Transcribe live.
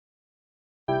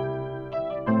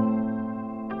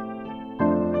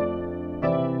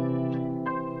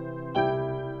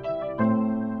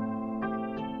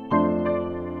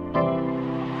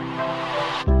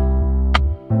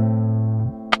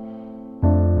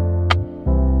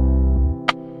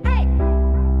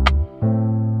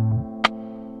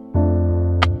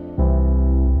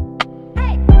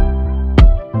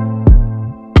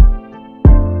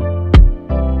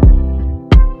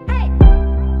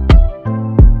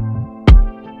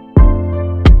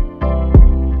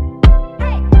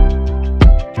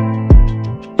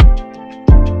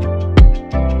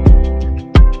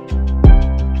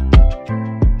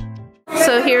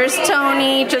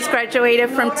graduated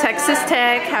from Texas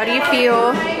Tech. How do you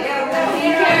feel?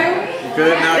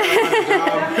 Good, now I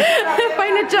can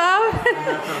Find a job?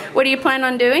 What do you plan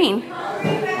on doing?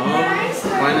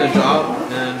 Find a job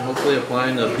and hopefully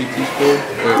applying to PT school.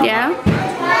 Yeah?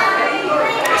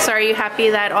 So are you happy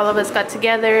that all of us got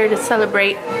together to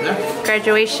celebrate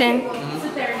graduation?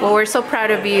 Well, we're so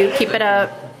proud of you. Keep it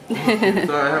up.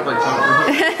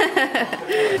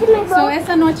 So,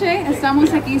 esta noche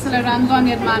estamos aquí celebrando a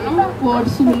mi hermano por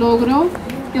su logro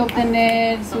de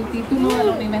obtener su título de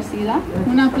la universidad.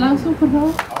 Un aplauso, por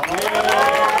favor.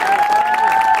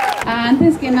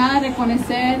 Antes que nada,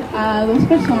 reconocer a dos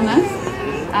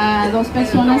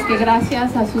personas que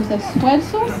gracias a sus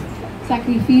esfuerzos,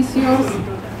 sacrificios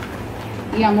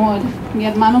y amor, mi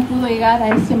hermano pudo llegar a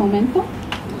este momento.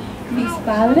 Mis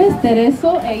padres,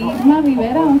 Tereso e Irma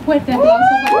Rivera, un fuerte aplauso.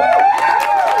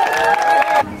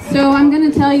 So I'm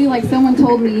going to tell you, like someone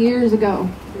told me years ago,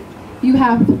 you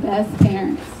have the best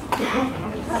parents.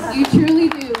 You truly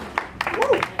do.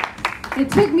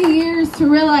 It took me years to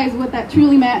realize what that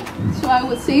truly meant, so I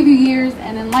would save you years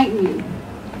and enlighten you.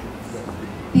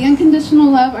 The unconditional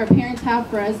love our parents have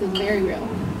for us is very real.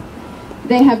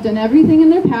 They have done everything in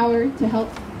their power to help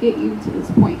get you to this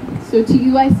point. So to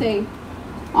you I say,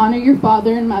 honor your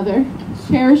father and mother,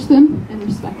 cherish them and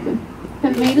respect them.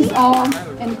 That made us all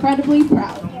incredibly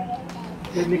proud.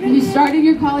 You started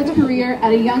your college career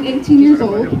at a young 18 years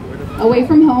old, away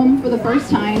from home for the first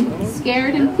time,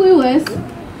 scared and clueless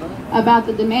about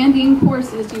the demanding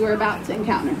courses you were about to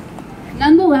encounter.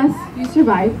 Nonetheless, you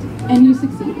survived and you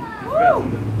succeeded.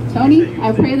 Tony,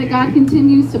 I pray that God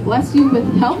continues to bless you with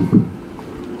health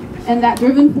and that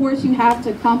driven force you have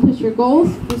to accomplish your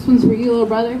goals. This one's for you, little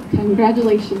brother.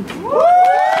 Congratulations.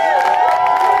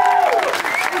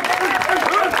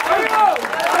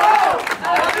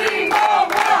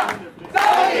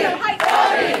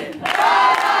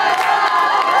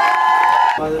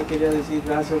 Padre, quería decir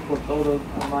gracias por todo,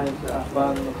 mamá y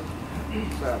papá.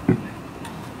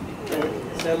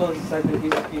 Sé los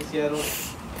sacrificios que hicieron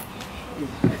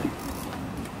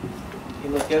y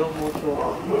los quiero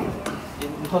mucho. Y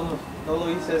no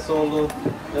lo hice solo.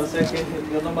 Yo sé que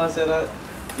yo nomás era,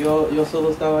 yo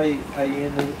solo estaba ahí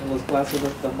en las clases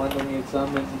tomando mi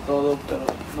examen y todo, pero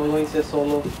no lo hice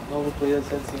solo, no lo podía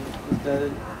hacer sin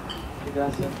ustedes.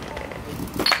 Gracias.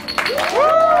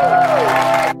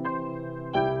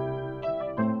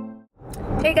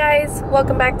 Hey guys,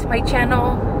 welcome back to my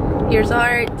channel. Here's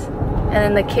Art,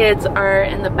 and the kids are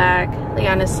in the back.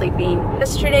 Leanna's sleeping.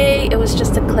 Yesterday, it was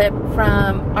just a clip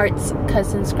from Art's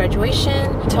cousin's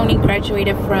graduation. Tony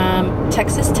graduated from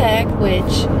Texas Tech,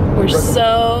 which we're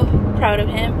so proud of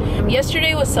him.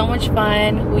 Yesterday was so much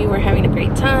fun. We were having a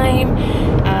great time.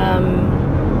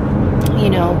 You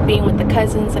know, being with the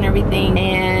cousins and everything,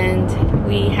 and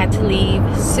we had to leave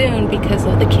soon because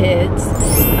of the kids.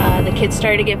 The kids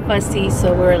started to get fussy,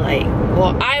 so we were like,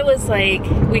 well, I was like,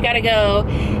 we gotta go,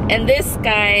 and this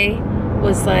guy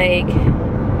was like,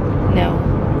 no,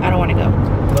 I don't want to go.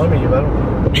 No, me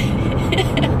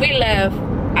llevaron. We left.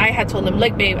 I had told him,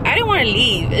 look babe, I don't want to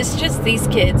leave, it's just these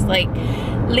kids. Like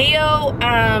Leo,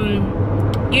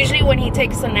 usually when he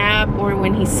takes a nap or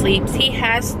when he sleeps, he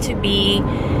has to be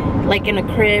like in a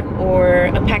crib or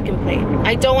a pack and play.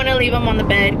 I don't want to leave him on the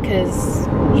bed because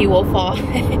he will fall.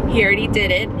 He already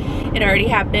did it. It already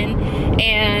happened.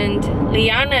 And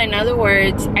Liana, in other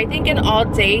words, I think in all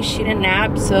day she didn't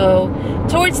nap, so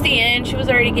towards the end she was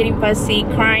already getting fussy,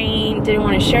 crying, didn't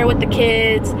want to share with the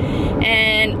kids.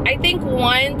 And I think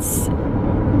once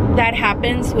that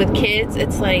happens with kids,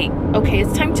 it's like, okay,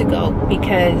 it's time to go,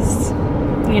 because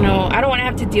you know, I don't want to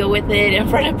have to deal with it in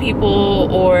front of people,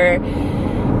 or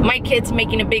my kids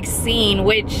making a big scene,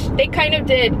 which they kind of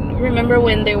did. Remember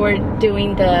when they were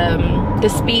doing the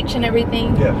speech and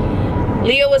everything? Yeah.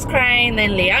 Leo was crying,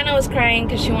 then Liana was crying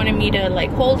because she wanted me to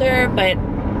like hold her, but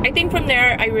I think from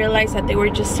there I realized that they were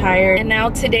just tired. And now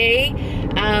today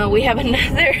we have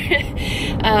another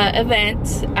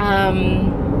event.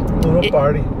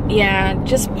 Party. Yeah,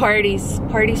 just parties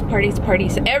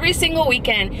every single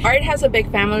weekend. Art has a big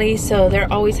family, so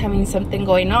they're always having something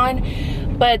going on.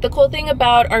 But the cool thing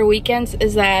about our weekends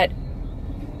is that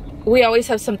we always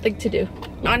have something to do.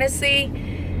 Honestly,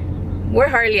 we're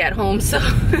hardly at home, so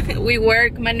we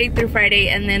work Monday through Friday,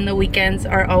 and then the weekends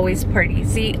are always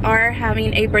parties. We are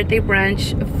having a birthday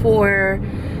brunch for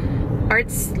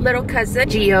Art's little cousin,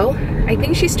 Gio. I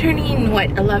think she's turning, what,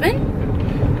 11?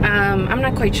 I'm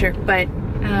not quite sure, but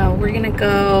we're gonna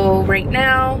go right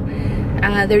now.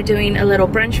 They're doing a little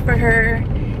brunch for her,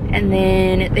 and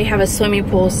then they have a swimming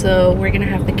pool, so we're gonna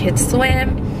have the kids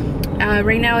swim.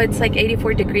 Right now it's like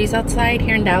 84 degrees outside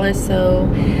here in Dallas, so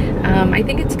I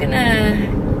think it's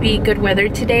gonna be good weather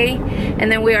today.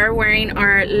 And then we are wearing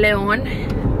our Leon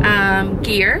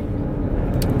gear.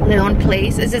 Leon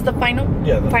plays. Is this the final?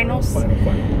 Yeah, the finals.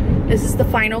 Final. This is the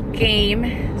final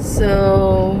game,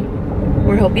 so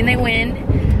we're hoping they win.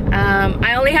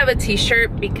 I only have a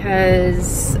t-shirt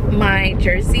because my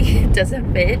jersey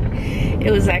doesn't fit.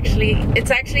 It's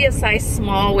actually a size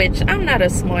small, which I'm not a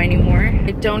small anymore.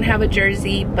 I don't have a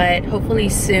jersey, but hopefully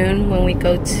soon when we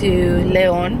go to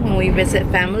Leon, when we visit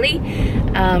family,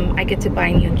 I get to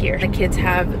buy new gear. The kids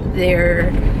have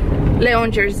their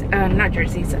Leon jerseys, not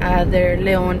jerseys, their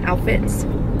Leon outfits.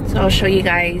 So I'll show you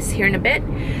guys here in a bit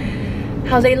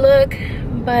how they look.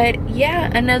 But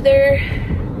yeah, another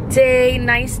day,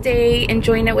 nice day,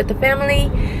 enjoying it with the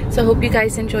family. So hope you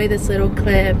guys enjoy this little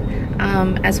clip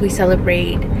as we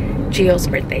celebrate Gio's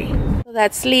birthday. So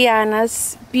that's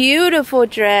Liana's beautiful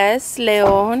dress,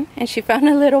 Leon, and she found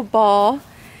a little ball.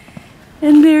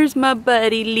 And there's my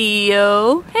buddy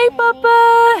Leo. Hey,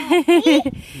 Papa.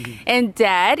 And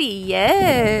Daddy,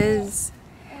 yes.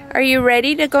 Are you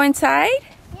ready to go inside?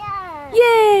 Yeah.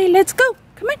 Yay, let's go.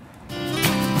 Come on.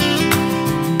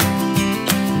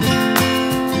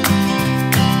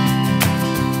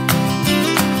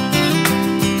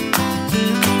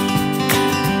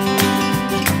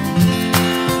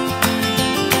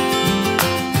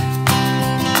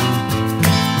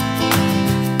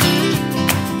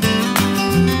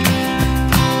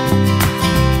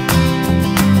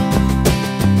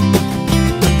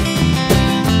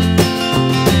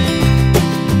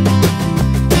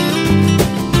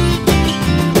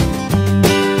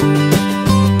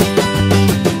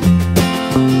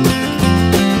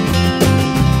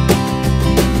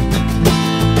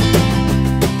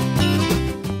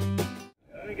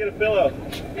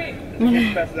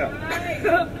 Pass it out.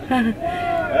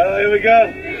 Oh, here we go.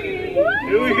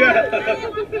 Here we go.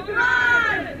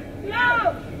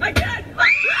 No, I can't.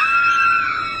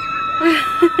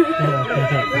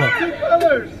 Two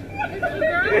colors.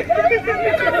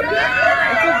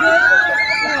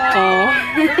 Oh.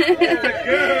 It's a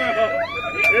girl.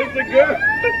 It's a girl.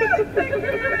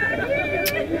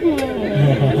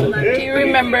 Do you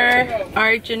remember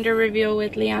our gender reveal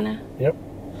with Liana? Yep.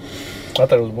 I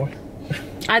thought it was a boy.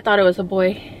 I thought it was a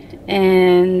boy.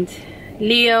 And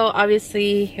Leo,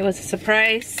 obviously, it was a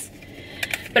surprise.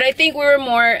 But I think we were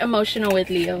more emotional with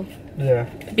Leo. Yeah.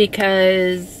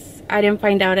 Because I didn't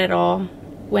find out at all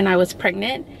when I was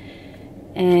pregnant.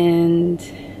 And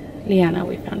Liana,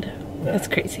 we found out. Yeah. That's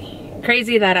crazy.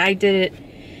 Crazy that I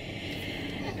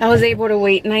was able to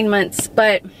wait 9 months.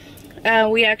 But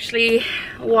we actually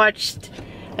watched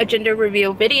a gender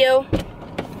reveal video.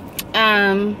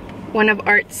 One of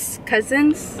Art's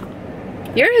cousins.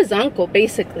 You're his uncle,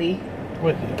 basically.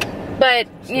 What? But,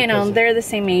 you know, they're the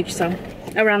same age, so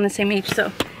around the same age,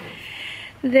 so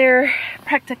they're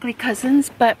practically cousins.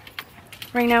 But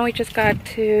right now we just got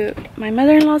to my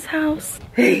mother-in-law's house.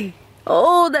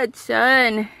 Oh, that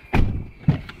sun.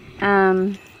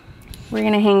 We're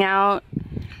gonna hang out,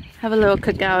 have a little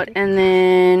cookout, and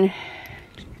then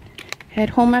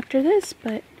head home after this.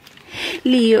 But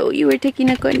Leo, you were taking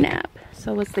a good nap.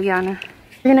 So was Liana.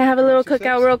 We're gonna have a little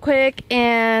cookout real quick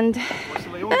and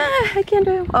I can't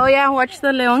do it. Oh yeah, watch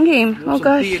the Leon game. Oh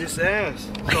gosh. His ass.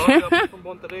 Sorry, I'm from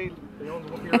Monterrey. Leon's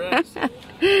whooping your ass.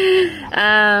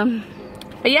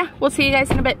 But yeah, we'll see you guys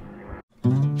in a bit.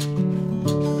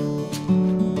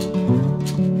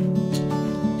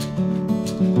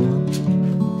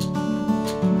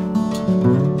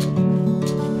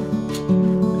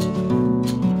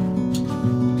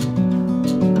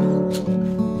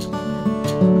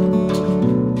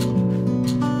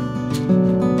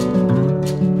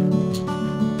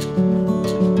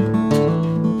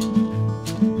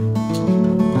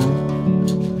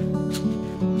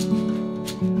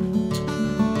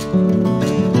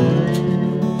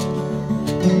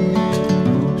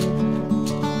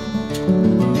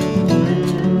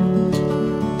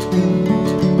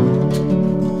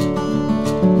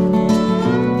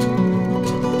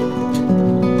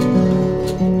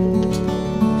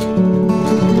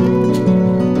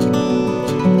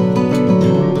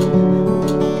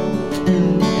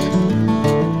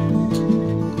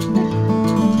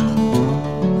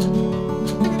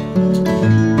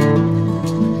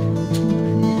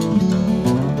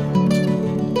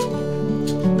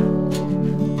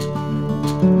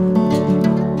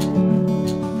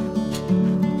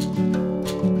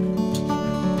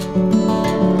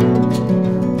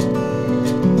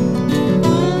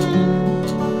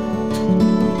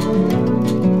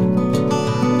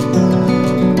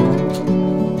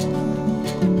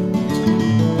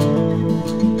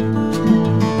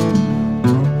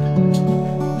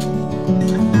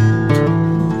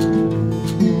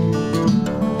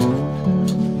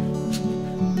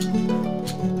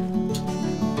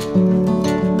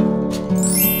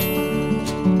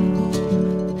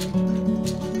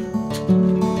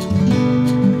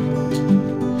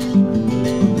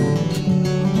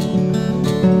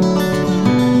 Bye.